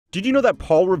Did you know that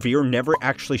Paul Revere never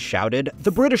actually shouted, "The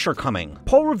British are coming"?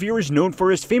 Paul Revere is known for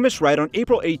his famous ride on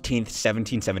April 18,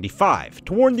 1775,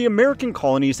 to warn the American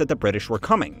colonies that the British were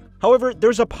coming. However,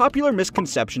 there's a popular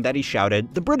misconception that he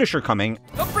shouted, "The British are coming,"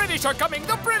 "The British are coming!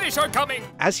 The British are coming!"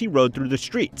 as he rode through the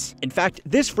streets. In fact,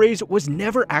 this phrase was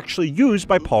never actually used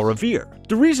by Paul Revere.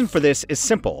 The reason for this is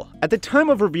simple. At the time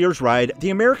of Revere's ride,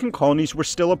 the American colonies were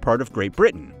still a part of Great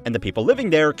Britain, and the people living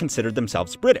there considered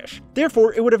themselves British.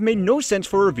 Therefore, it would have made no sense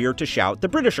for Revere to shout, "The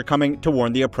British are coming," to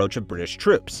warn the approach of British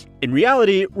troops. In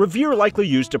reality, Revere likely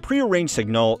used a prearranged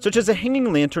signal, such as a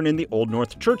hanging lantern in the Old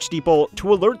North church steeple,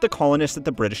 to alert the colonists that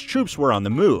the British troops were on the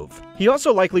move. He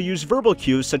also likely used verbal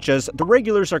cues such as "the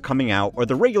regulars are coming out" or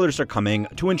 "the regulars are coming"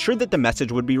 to ensure that the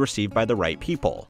message would be received by the right people.